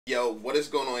Yo, what is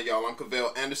going on, y'all? I'm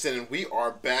Cavell Anderson, and we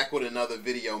are back with another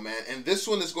video, man. And this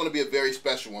one is going to be a very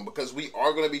special one because we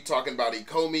are going to be talking about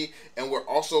Ecomi, and we're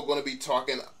also going to be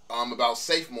talking about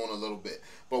Safemoon a little bit.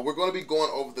 But we're going to be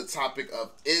going over the topic of,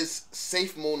 is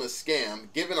Safemoon a scam?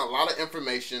 Giving a lot of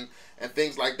information and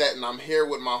things like that. And I'm here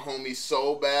with my homie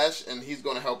Soul Bash, and he's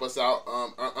going to help us out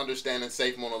understanding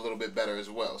Safemoon a little bit better as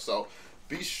well. So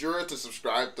be sure to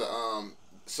subscribe to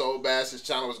Soul Bash's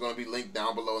channel is going to be linked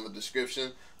down below in the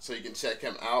description, so you can check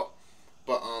him out.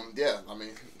 But yeah, I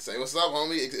mean, say what's up,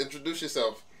 homie. Introduce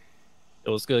yourself. It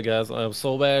was good, guys. I'm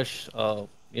Soul Bash. Vale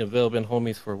been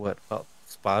homies for what, about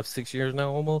 5, 6 years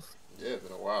now, almost. Yeah, it's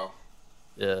been a while.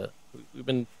 Yeah, we've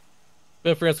been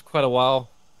friends for quite a while.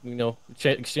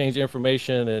 Exchange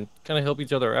information and kind of help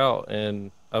each other out.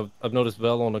 And I've noticed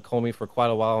Vale on Ecomi for quite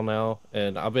a while now,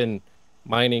 and I've been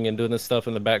mining and doing this stuff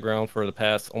in the background for the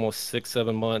past almost 6,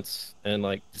 7 months, and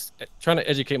like just trying to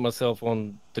educate myself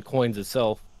on the coins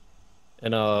itself.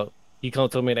 And he come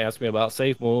to me and asked me about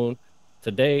Safemoon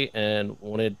today, and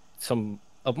wanted some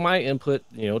of my input,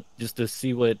 just to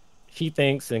see what he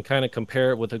thinks and kind of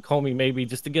compare it with Ecomi, maybe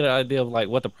just to get an idea of like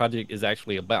what the project is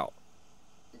actually about.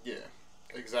 Yeah,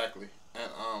 exactly.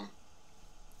 And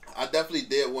I definitely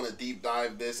did want to deep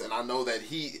dive this, and I know that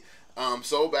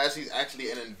Soul Bash, he's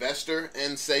actually an investor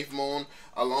in Safemoon,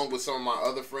 along with some of my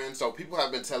other friends. So people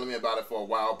have been telling me about it for a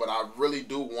while, but I really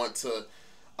do want to.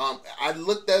 I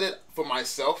looked at it for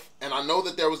myself, and I know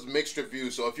that there was mixed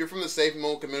reviews. So if you're from the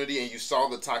Safemoon community and you saw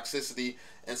the toxicity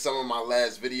in some of my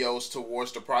last videos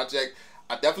towards the project,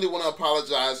 I definitely want to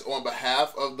apologize on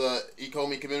behalf of the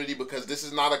Ecomi community, because this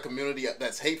is not a community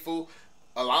that's hateful.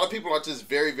 A lot of people are just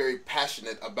very, very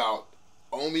passionate about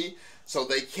Omi, so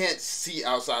they can't see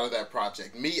outside of that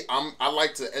project. I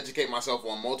like to educate myself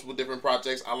on multiple different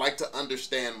projects. I like to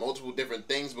understand multiple different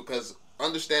things, because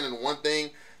understanding one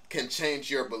thing can change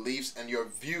your beliefs and your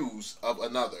views of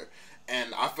another.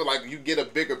 And I feel like you get a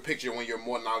bigger picture when you're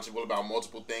more knowledgeable about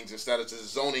multiple things instead of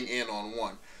just zoning in on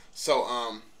one.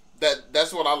 So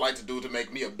that's what I like to do to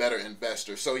make me a better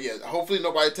investor. So yeah, hopefully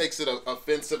nobody takes it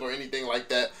offensive or anything like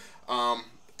that.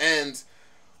 And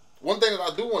one thing that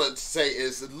I do want to say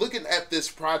is, looking at this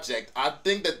project, I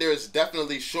think that there is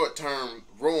definitely short-term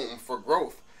room for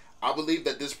growth. I believe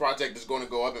that this project is going to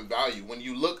go up in value. When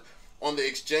you look on the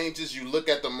exchanges, you look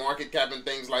at the market cap and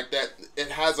things like that, it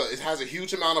has a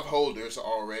huge amount of holders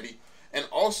already. And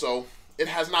also, it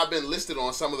has not been listed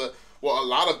on a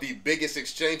lot of the biggest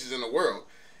exchanges in the world.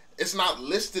 It's not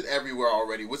listed everywhere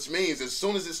already, which means as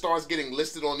soon as it starts getting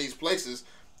listed on these places,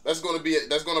 that's going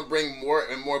to bring more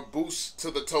and more boosts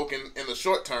to the token in the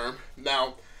short term.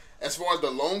 Now, as far as the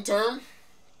long term,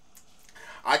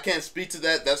 I can't speak to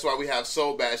that. That's why we have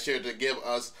Soul Bash here to give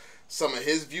us some of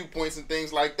his viewpoints and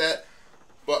things like that.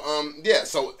 But yeah.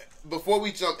 So before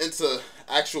we jump into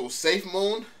actual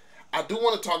Safemoon, I do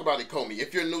want to talk about Ecomi.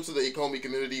 If you're new to the Ecomi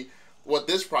community, what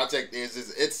this project is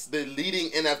it's the leading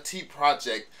NFT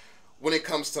project when it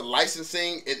comes to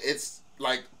licensing. It's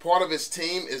like, part of its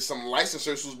team is some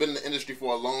licensors who's been in the industry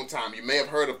for a long time. You may have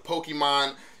heard of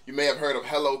Pokemon, you may have heard of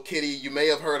Hello Kitty, you may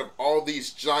have heard of all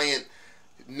these giant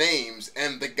names,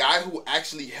 and the guy who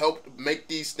actually helped make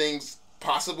these things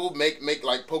possible, make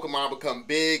like Pokemon become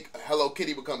big, Hello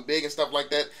Kitty become big and stuff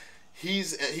like that,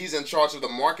 he's in charge of the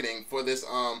marketing for this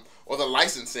or the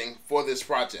licensing for this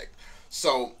project.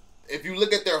 So if you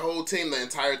look at their whole team, the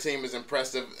entire team is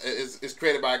impressive. It's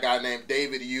created by a guy named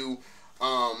David Yu,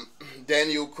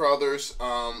 Daniel Crothers.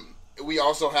 We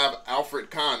also have Alfred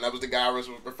Kahn. That was the guy I was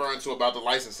referring to about the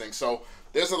licensing. So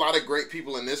there's a lot of great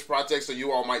people in this project, so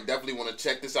you all might definitely want to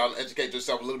check this out and educate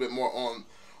yourself a little bit more on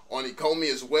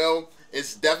Ecomi as well.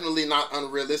 It's definitely not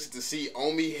unrealistic to see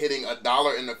Omi hitting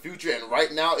 $1 in the future, and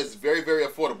right now it's very, very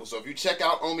affordable. So if you check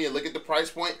out Omi and look at the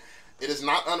price point, it is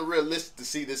not unrealistic to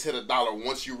see this hit $1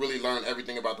 once you really learn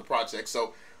everything about the project.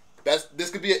 So this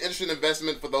could be an interesting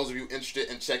investment for those of you interested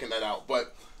in checking that out.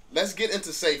 But let's get into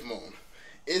Safemoon.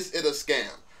 Is it a scam?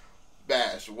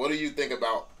 Bash, what do you think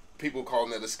about people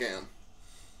calling it a scam?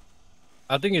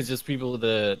 I think it's just people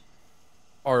that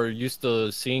are used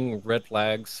to seeing red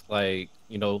flags, like,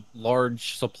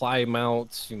 large supply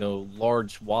amounts,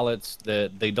 large wallets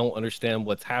that they don't understand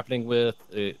what's happening with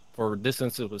it. For this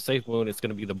instance with Safemoon, it's going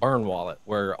to be the burn wallet,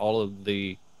 where all of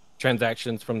the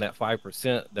transactions from that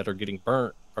 5% that are getting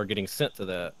burnt are getting sent to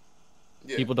that.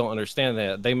 Yeah, People don't understand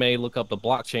that. They may look up the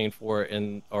blockchain for it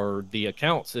and or the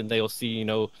accounts, and they'll see,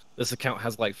 this account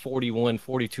has like 41,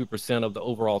 42% of the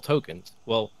overall tokens.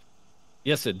 Well,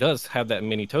 yes, it does have that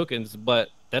many tokens, but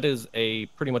that is a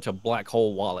pretty much a black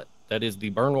hole wallet. That is the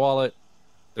burn wallet.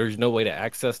 There's no way to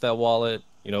access that wallet.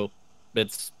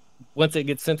 It's once it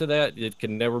gets sent to that, it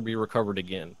can never be recovered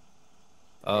again.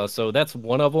 Okay. So that's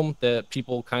one of them that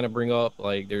people kind of bring up.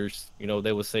 Like there's,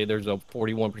 they would say there's a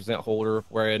 41% holder,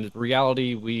 where in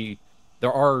reality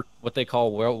there are what they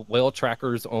call whale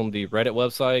trackers on the Reddit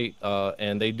website,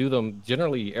 and they do them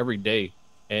generally every day.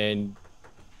 And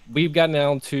we've gotten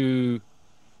down to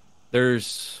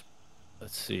there's,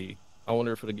 let's see, I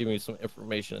wonder if it'll give me some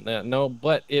information on that. No,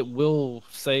 but it will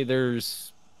say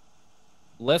there's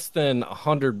less than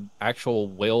 100 actual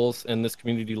whales in this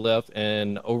community left,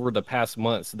 and over the past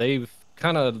months they've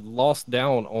kind of lost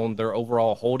down on their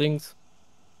overall holdings.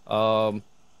 um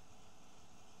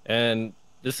and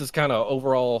this is kind of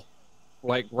overall,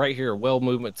 like right here, whale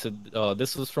movement to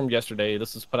this was from yesterday.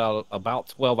 This was put out about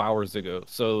 12 hours ago.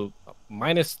 So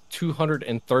minus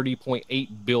 230.8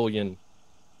 billion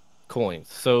coins.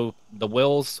 So the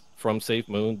whales from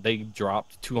Safemoon, they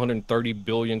dropped 230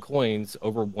 billion coins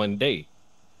over one day.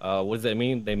 What does that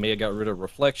mean? They may have got rid of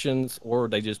reflections, or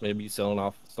they just may be selling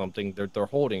off something that they're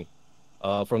holding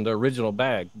from the original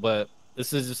bag. But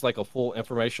this is just like a full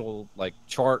informational like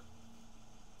chart.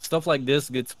 Stuff like this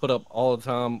gets put up all the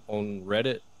time on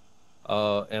Reddit.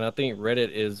 And I think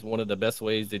Reddit is one of the best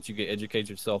ways that you can educate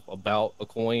yourself about a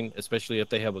coin, especially if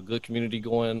they have a good community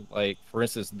going. Like, for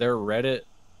instance, their Reddit,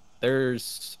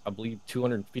 there's, I believe,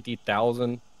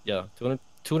 250,000, yeah,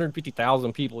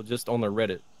 250,000 people just on their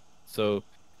Reddit. So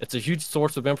it's a huge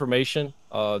source of information,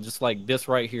 just like this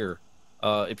right here.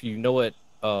 If you know what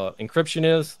encryption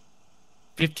is,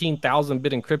 15,000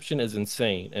 bit encryption is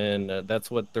insane. And that's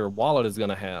what their wallet is going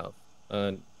to have.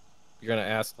 And you're going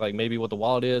to ask, like, maybe what the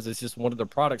wallet is. It's just one of the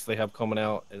products they have coming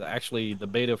out. Actually, the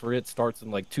beta for it starts in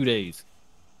like 2 days.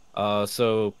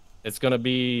 So it's going to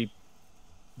be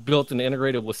built and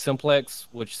integrated with Simplex,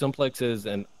 which Simplex is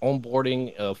an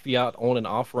onboarding fiat on and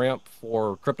off ramp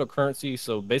for cryptocurrency.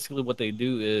 So basically, what they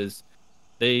do is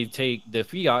they take the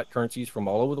fiat currencies from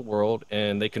all over the world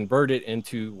and they convert it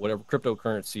into whatever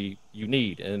cryptocurrency you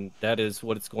need, and that is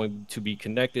what it's going to be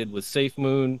connected with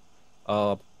Safemoon.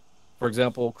 For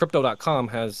example, Crypto.com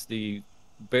has the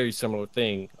very similar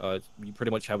thing. You pretty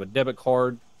much have a debit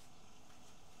card,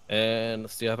 and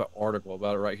let's see, I have an article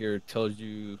about it right here. It tells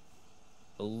you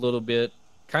a little bit,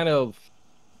 kind of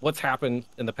what's happened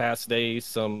in the past days,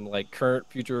 some like current,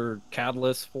 future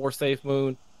catalysts for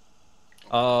Safemoon.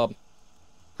 Uh,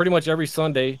 Pretty much every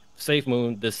Sunday,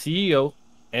 Safemoon, the CEO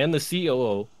and the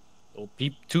COO,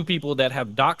 two people that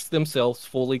have doxed themselves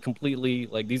fully, completely.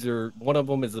 Like these are, one of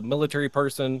them is a military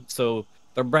person, so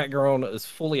their background is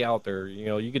fully out there.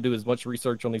 You can do as much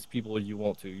research on these people as you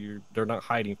want to. They're not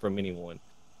hiding from anyone.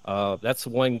 That's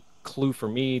one clue for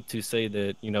me to say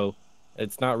that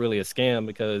it's not really a scam,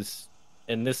 because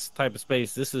in this type of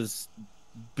space, this is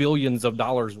billions of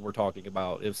dollars we're talking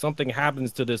about. If something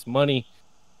happens to this money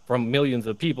from millions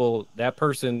of people, that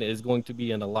person is going to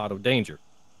be in a lot of danger.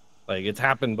 Like, it's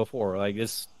happened before. Like,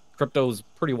 this crypto's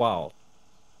pretty wild.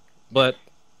 But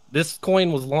this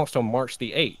coin was launched on March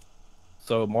the 8th.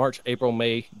 So March, April,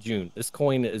 May, June. This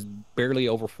coin is barely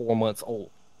over 4 months old.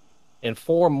 In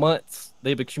 4 months,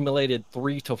 they've accumulated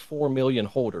 3 to 4 million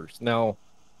holders. Now,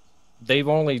 they've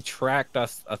only tracked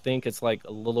us, I think it's like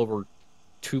a little over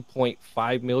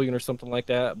 2.5 million or something like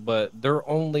that, but they're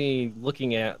only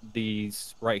looking at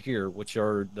these right here, which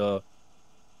are the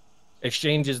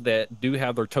exchanges that do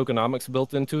have their tokenomics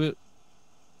built into it,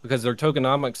 because their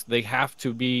tokenomics, they have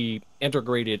to be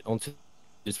integrated onto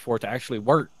this for it to actually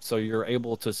work, so you're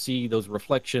able to see those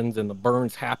reflections and the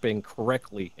burns happening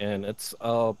correctly. And it's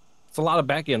a lot of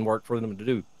back end work for them to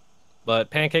do.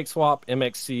 But PancakeSwap,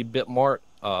 MXC, Bitmart,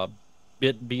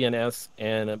 BitBNS,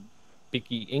 and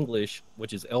Bicky English,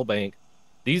 which is LBank,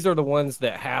 these are the ones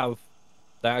that have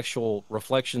the actual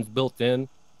reflections built in.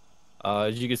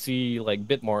 As you can see, like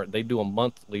Bitmart, they do them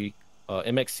monthly.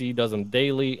 MXC does them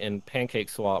daily, and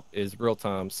PancakeSwap is real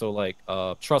time. So, like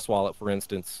Trust Wallet, for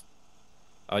instance,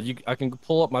 I can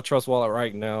pull up my Trust Wallet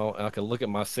right now, and I can look at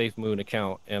my Safemoon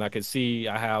account, and I can see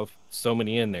I have so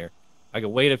many in there. I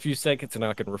can wait a few seconds, and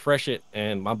I can refresh it,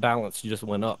 and my balance just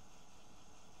went up.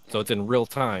 So it's in real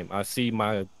time.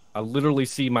 I literally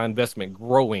see my investment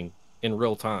growing in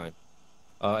real time.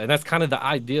 And that's kind of the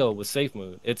ideal with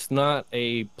Safemoon. It's not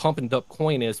a pump and dump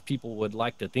coin as people would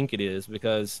like to think it is,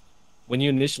 because when you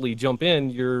initially jump in,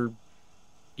 you're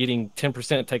getting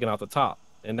 10% taken off the top.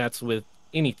 And that's with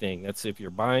anything. That's if you're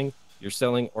buying, you're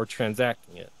selling, or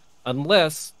transacting it.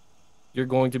 Unless you're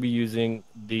going to be using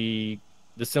the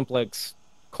Simplex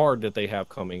card that they have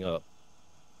coming up.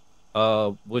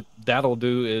 What that'll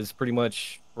do is pretty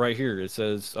much right here. It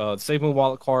says Safemoon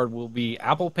wallet card will be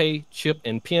Apple Pay, chip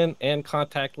and pin, and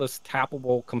contactless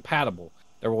tappable compatible.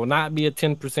 There will not be a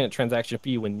 10% transaction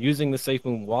fee when using the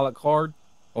Safemoon wallet card.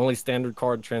 Only standard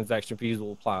card transaction fees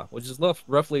will apply, which is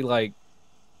roughly like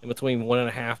in between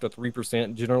 1.5% to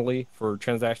 3% generally for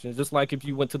transactions, just like if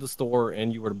you went to the store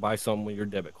and you were to buy something with your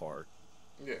debit card.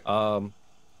 Yeah.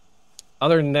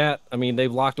 Other than that, I mean,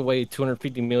 they've locked away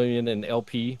 250 million in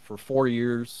LP for 4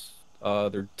 years.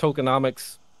 Their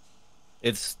tokenomics,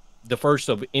 it's the first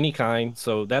of any kind,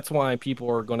 so that's why people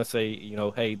are going to say,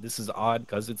 hey, this is odd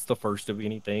because it's the first of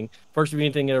anything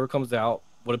that ever comes out.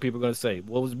 What are people going to say?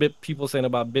 What was people saying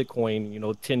about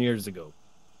Bitcoin 10 years ago?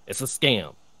 It's a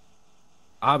scam.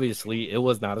 Obviously it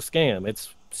was not a scam.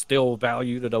 It's still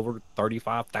valued at over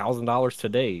 $35,000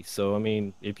 today. So I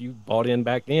mean, if you bought in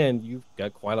back then, you've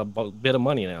got quite a bit of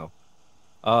money now.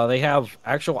 They have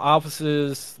actual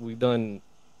offices. We've done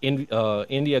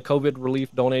India COVID relief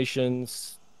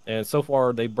donations, and so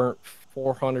far they burnt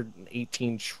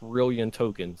 418 trillion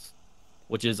tokens,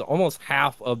 which is almost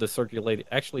half of the circulating.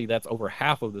 Actually, that's over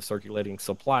half of the circulating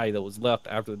supply that was left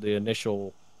after the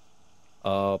initial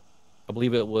I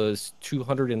believe it was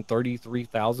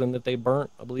 233,000 that they burnt,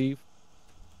 I believe.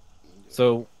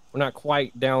 So we're not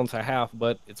quite down to half,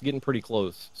 but it's getting pretty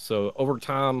close. So over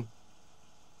time,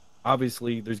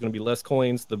 obviously, there's going to be less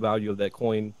coins. The value of that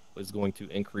coin is going to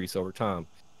increase over time.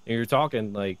 And you're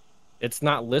talking like it's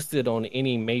not listed on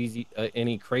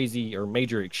any crazy or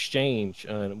major exchange.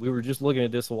 And we were just looking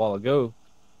at this a while ago.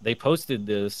 They posted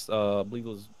this, I believe it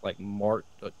was like March.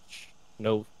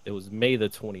 No, it was May the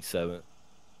 27th.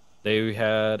 They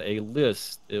had a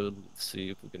list. Let's see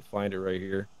if we can find it right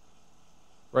here.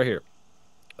 Right here.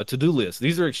 A to-do list.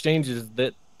 These are exchanges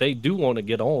that they do want to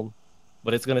get on,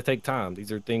 but it's going to take time.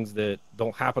 These are things that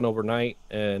don't happen overnight.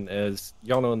 And as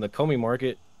y'all know, in the Ecomi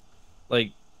market,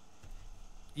 like,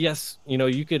 yes,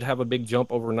 you could have a big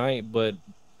jump overnight, but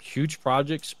huge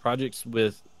projects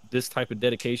with this type of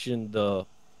dedication, the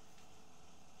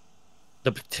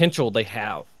potential they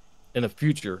have in the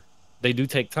future, they do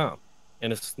take time.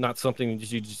 And it's not something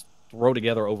that you just throw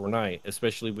together overnight,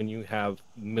 especially when you have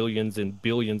millions and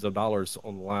billions of dollars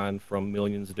on the line from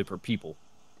millions of different people.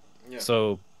 Yeah.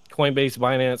 So Coinbase,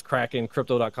 Binance, Kraken,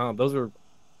 Crypto.com, those are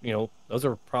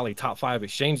probably top 5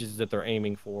 exchanges that they're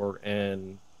aiming for.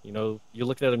 And, you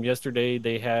looked at them yesterday,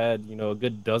 they had, a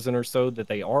good dozen or so that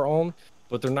they are on,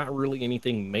 but they're not really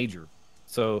anything major.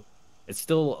 So it's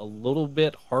still a little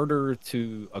bit harder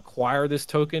to acquire this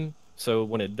token. So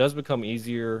when it does become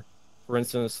easier, for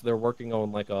instance, they're working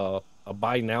on like a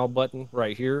buy now button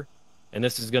right here, and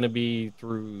this is going to be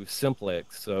through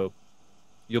Simplex. So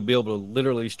you'll be able to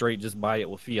literally straight just buy it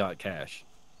with fiat cash.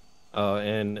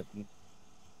 And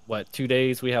 2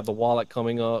 days we have the wallet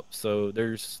coming up. So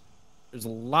there's a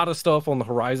lot of stuff on the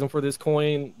horizon for this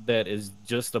coin that is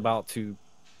just about to,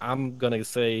 I'm going to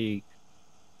say,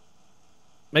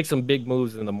 make some big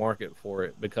moves in the market for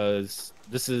it, because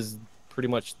this is pretty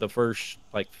much the first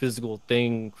like physical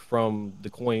thing from the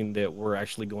coin that we're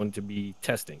actually going to be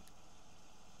testing.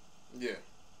 Yeah.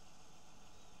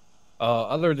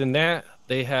 Other than that,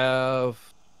 they have,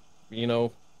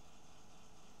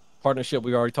 partnership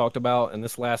we already talked about. And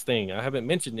this last thing, I haven't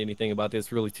mentioned anything about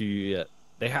this really to you yet.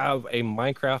 They have a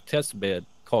Minecraft test bed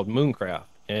called Mooncraft,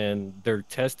 and they're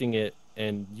testing it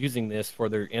and using this for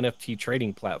their NFT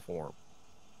trading platform.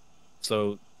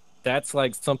 So that's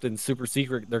like something super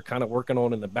secret they're kind of working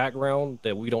on in the background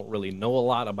that we don't really know a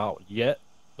lot about yet,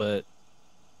 but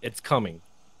it's coming.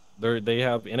 They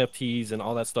have NFTs and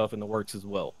all that stuff in the works as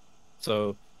well.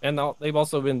 So, and they've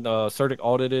also been CertiK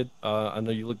audited. I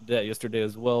know you looked at that yesterday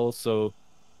as well. So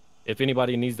if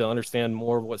anybody needs to understand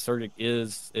more of what CertiK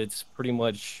is, it's pretty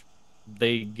much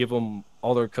they give them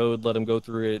all their code, let them go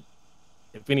through it.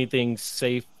 If anything's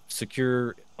safe,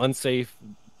 secure, unsafe,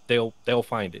 they'll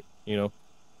find it.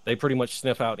 They pretty much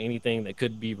sniff out anything that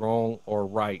could be wrong or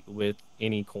right with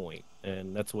any coin,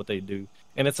 and that's what they do.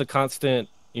 And it's a constant,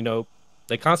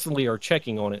 they constantly are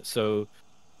checking on it. So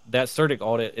that CertiK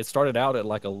audit, it started out at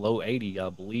like a low 80, I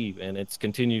believe, and it's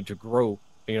continued to grow,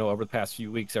 over the past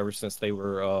few weeks, ever since they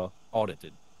were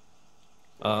audited.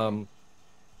 Other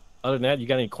than that, you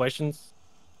got any questions?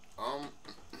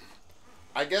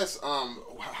 I guess,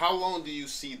 how long do you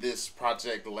see this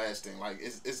project lasting? Like,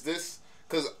 is this...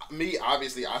 Because me,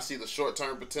 obviously, I see the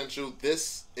short-term potential.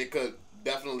 It could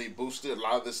definitely boost it. A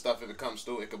lot of this stuff, if it comes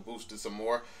through, it could boost it some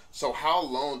more. So how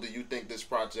long do you think this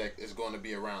project is going to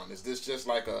be around? Is this just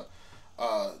like a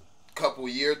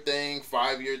couple-year thing,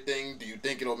 5-year thing? Do you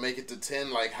think it'll make it to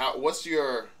 10? Like, what's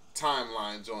your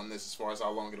timelines on this as far as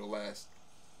how long it'll last?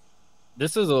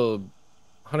 This is a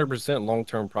 100%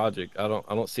 long-term project. I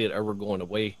don't see it ever going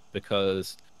away,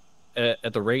 because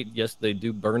at the rate, yes, they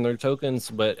do burn their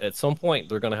tokens, but at some point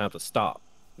they're going to have to stop.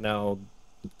 Now,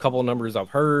 a couple of numbers I've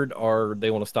heard are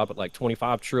they want to stop at like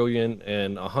 25 trillion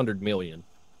and 100 million.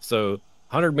 So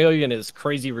 100 million is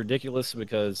crazy ridiculous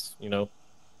because,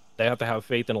 they have to have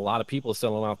faith in a lot of people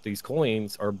selling off these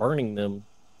coins or burning them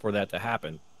for that to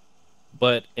happen.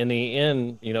 But in the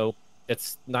end,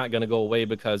 it's not going to go away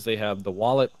because they have the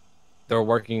wallet. They're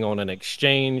working on an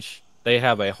exchange. They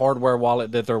have a hardware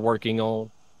wallet that they're working on,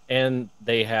 and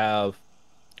they have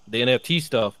the NFT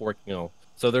stuff working on.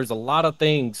 So there's a lot of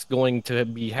things going to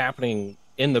be happening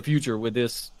in the future with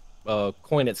this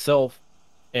coin itself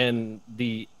and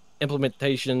the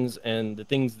implementations and the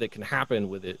things that can happen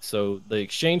with it. So the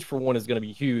exchange for one is going to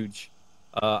be huge.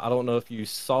 I don't know if you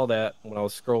saw that when I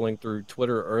was scrolling through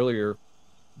Twitter earlier,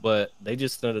 but they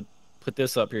just put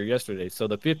this up here yesterday. So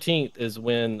the 15th is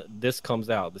when this comes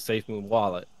out, the Safemoon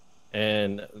wallet.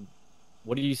 And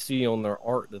what do you see on their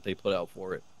art that they put out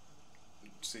for it?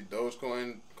 See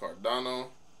Dogecoin, Cardano,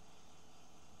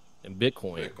 And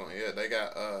Bitcoin. Bitcoin. Yeah, they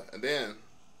got and then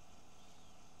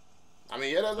I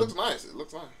mean, yeah, that looks nice. It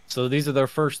looks nice. So these are their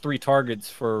first three targets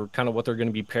for kind of what they're going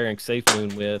to be pairing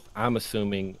Safemoon with. I'm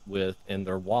assuming with in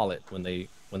their wallet when they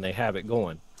have it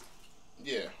going.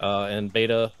 Yeah. And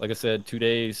beta, like I said, 2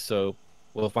 days. So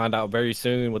we'll find out very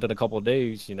soon, within a couple of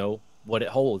days, what it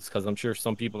holds. Because I'm sure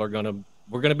some people we're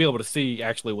gonna be able to see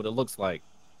actually what it looks like.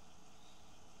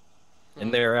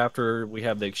 And thereafter, we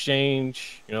have the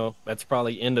exchange. That's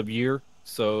probably end of year.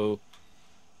 So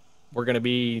we're gonna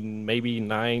be maybe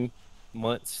 9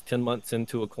 months, 10 months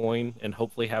into a coin, and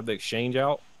hopefully have the exchange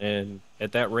out. And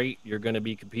at that rate, you're gonna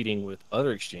be competing with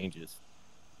other exchanges.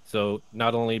 So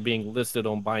not only being listed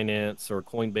on Binance or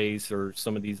Coinbase or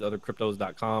some of these other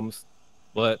cryptos.coms,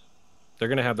 but they're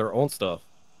going to have their own stuff.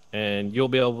 And you'll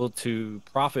be able to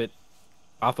profit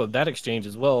off of that exchange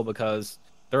as well, because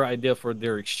their idea for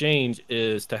their exchange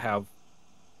is to have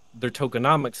their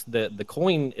tokenomics that the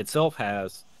coin itself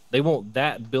has. They want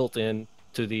that built in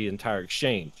to the entire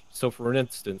exchange. So for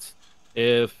instance,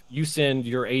 if you send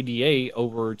your ADA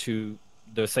over to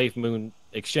the SafeMoon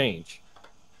exchange,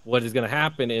 what is going to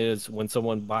happen is when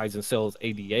someone buys and sells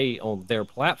ADA on their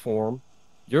platform,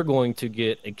 you're going to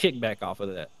get a kickback off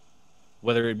of that.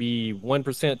 Whether it be 1%,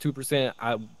 2%,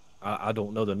 I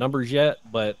don't know the numbers yet,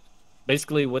 but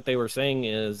basically what they were saying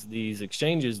is these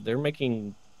exchanges, they're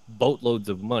making boatloads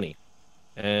of money,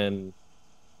 and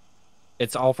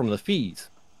it's all from the fees.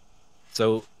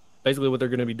 So basically what they're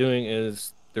going to be doing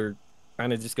is they're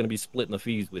kind of just going to be splitting the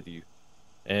fees with you.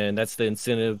 And that's the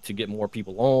incentive to get more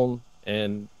people on.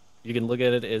 And you can look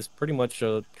at it as pretty much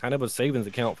a kind of a savings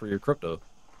account for your crypto.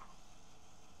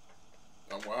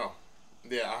 Oh wow.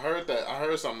 Yeah, I heard that. I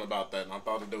heard something about that, and I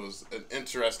thought that it was an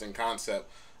interesting concept.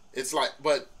 It's like,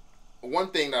 but one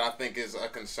thing that I think is a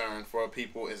concern for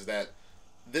people is that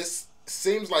this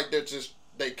seems like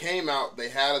they came out, they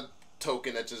had a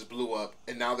token that just blew up,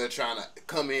 and now they're trying to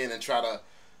come in and try to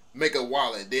make a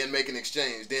wallet, then make an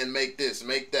exchange, then make this,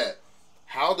 make that.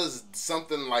 How does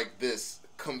something like this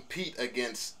compete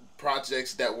against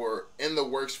projects that were in the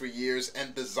works for years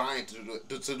and designed to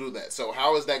do that? So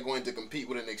how is that going to compete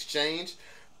with an exchange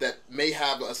that may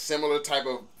have a similar type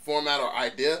of format or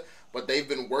idea, but they've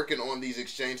been working on these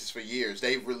exchanges for years?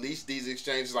 They've released these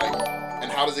exchanges,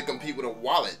 and how does it compete with a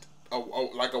wallet,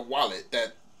 like a wallet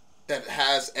that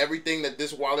has everything that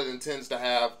this wallet intends to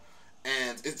have?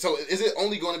 And so is it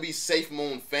only going to be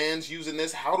Safemoon fans using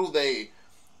this? How do they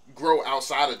grow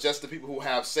outside of just the people who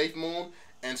have Safemoon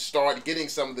and start getting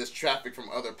some of this traffic from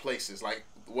other places? Like,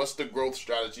 what's the growth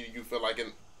strategy you feel like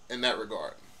in that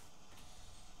regard?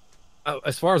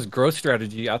 As far as growth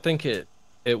strategy, I think it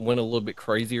went a little bit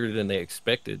crazier than they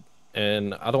expected.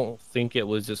 And I don't think it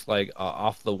was just like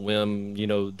off the whim,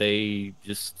 they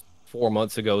just 4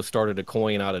 months ago started a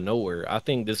coin out of nowhere. I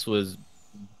think this was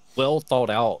well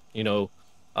thought out.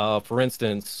 For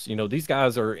instance, these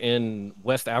guys are in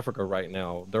West Africa right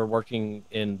now. They're working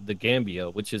in the Gambia,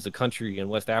 which is a country in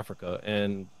West Africa,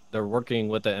 and they're working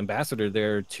with the ambassador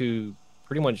there to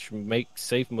pretty much make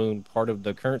SafeMoon part of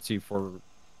the currency for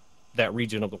that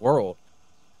region of the world.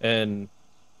 And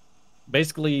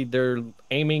basically, they're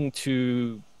aiming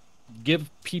to give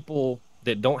people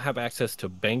that don't have access to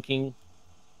banking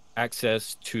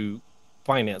access to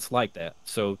finance like that.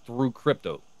 So through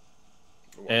crypto.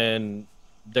 Wow. And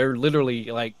they're literally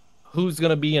like, who's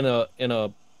gonna be in a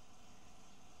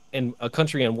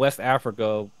country in West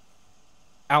Africa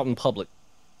out in public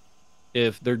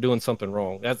if they're doing something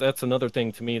wrong? That's another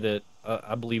thing to me that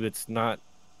I believe it's not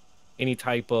any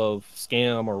type of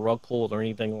scam or rug pull or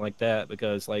anything like that,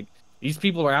 because like these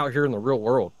people are out here in the real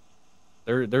world.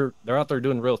 They're out there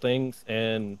doing real things,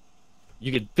 and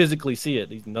you could physically see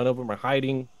it. None of them are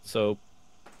hiding. So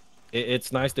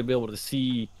it's nice to be able to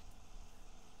see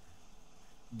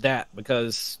that,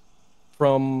 because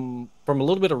from a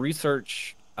little bit of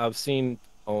research I've seen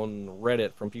on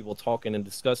Reddit from people talking and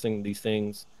discussing these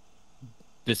things,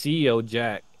 the CEO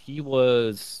Jack, he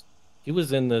was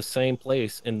in the same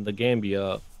place in the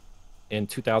Gambia in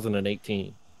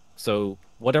 2018. So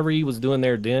whatever he was doing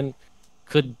there then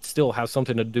could still have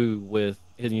something to do with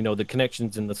the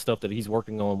connections and the stuff that he's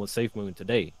working on with Safemoon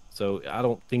today. So I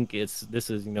don't think this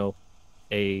is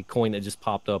a coin that just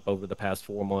popped up over the past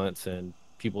 4 months and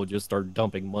people just start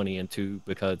dumping money into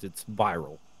because it's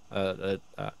viral.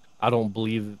 I don't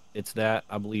believe it's that.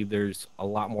 I believe there's a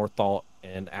lot more thought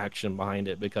and action behind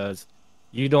it, because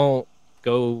you don't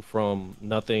go from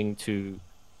nothing to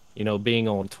being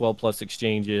on 12 plus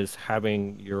exchanges,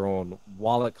 having your own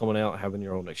wallet coming out, having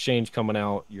your own exchange coming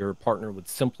out, your partner with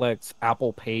Simplex,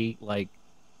 Apple Pay. Like,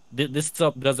 this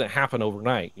stuff doesn't happen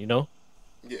overnight. Yeah,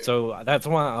 So that's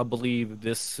why I believe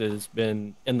this has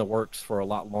been in the works for a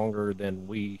lot longer than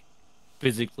we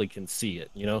physically can see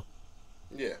it.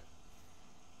 yeah.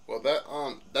 Well,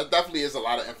 that definitely is a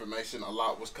lot of information. A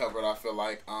lot was covered. I feel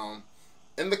like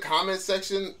in the comment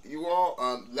section, you all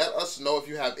let us know if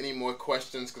you have any more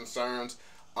questions, concerns,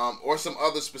 or some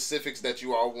other specifics that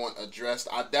you all want addressed.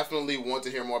 I definitely want to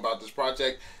hear more about this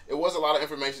project. It was a lot of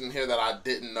information in here that I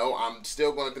didn't know. I'm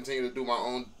still going to continue to do my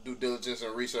own due diligence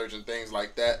and research and things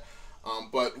like that.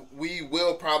 But we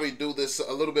will probably do this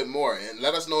a little bit more, and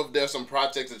let us know if there's some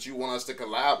projects that you want us to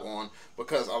collab on,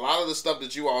 because a lot of the stuff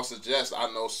that you all suggest,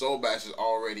 I know Soul Bash is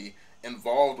already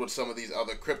involved with some of these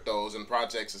other cryptos and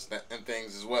projects and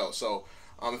things as well. So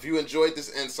if you enjoyed this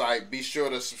insight, be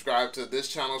sure to subscribe to this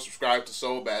channel, subscribe to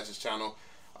Soul Bash's channel.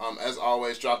 As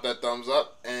always, drop that thumbs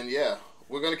up, and yeah,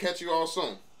 we're going to catch you all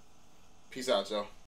soon. Peace out, y'all.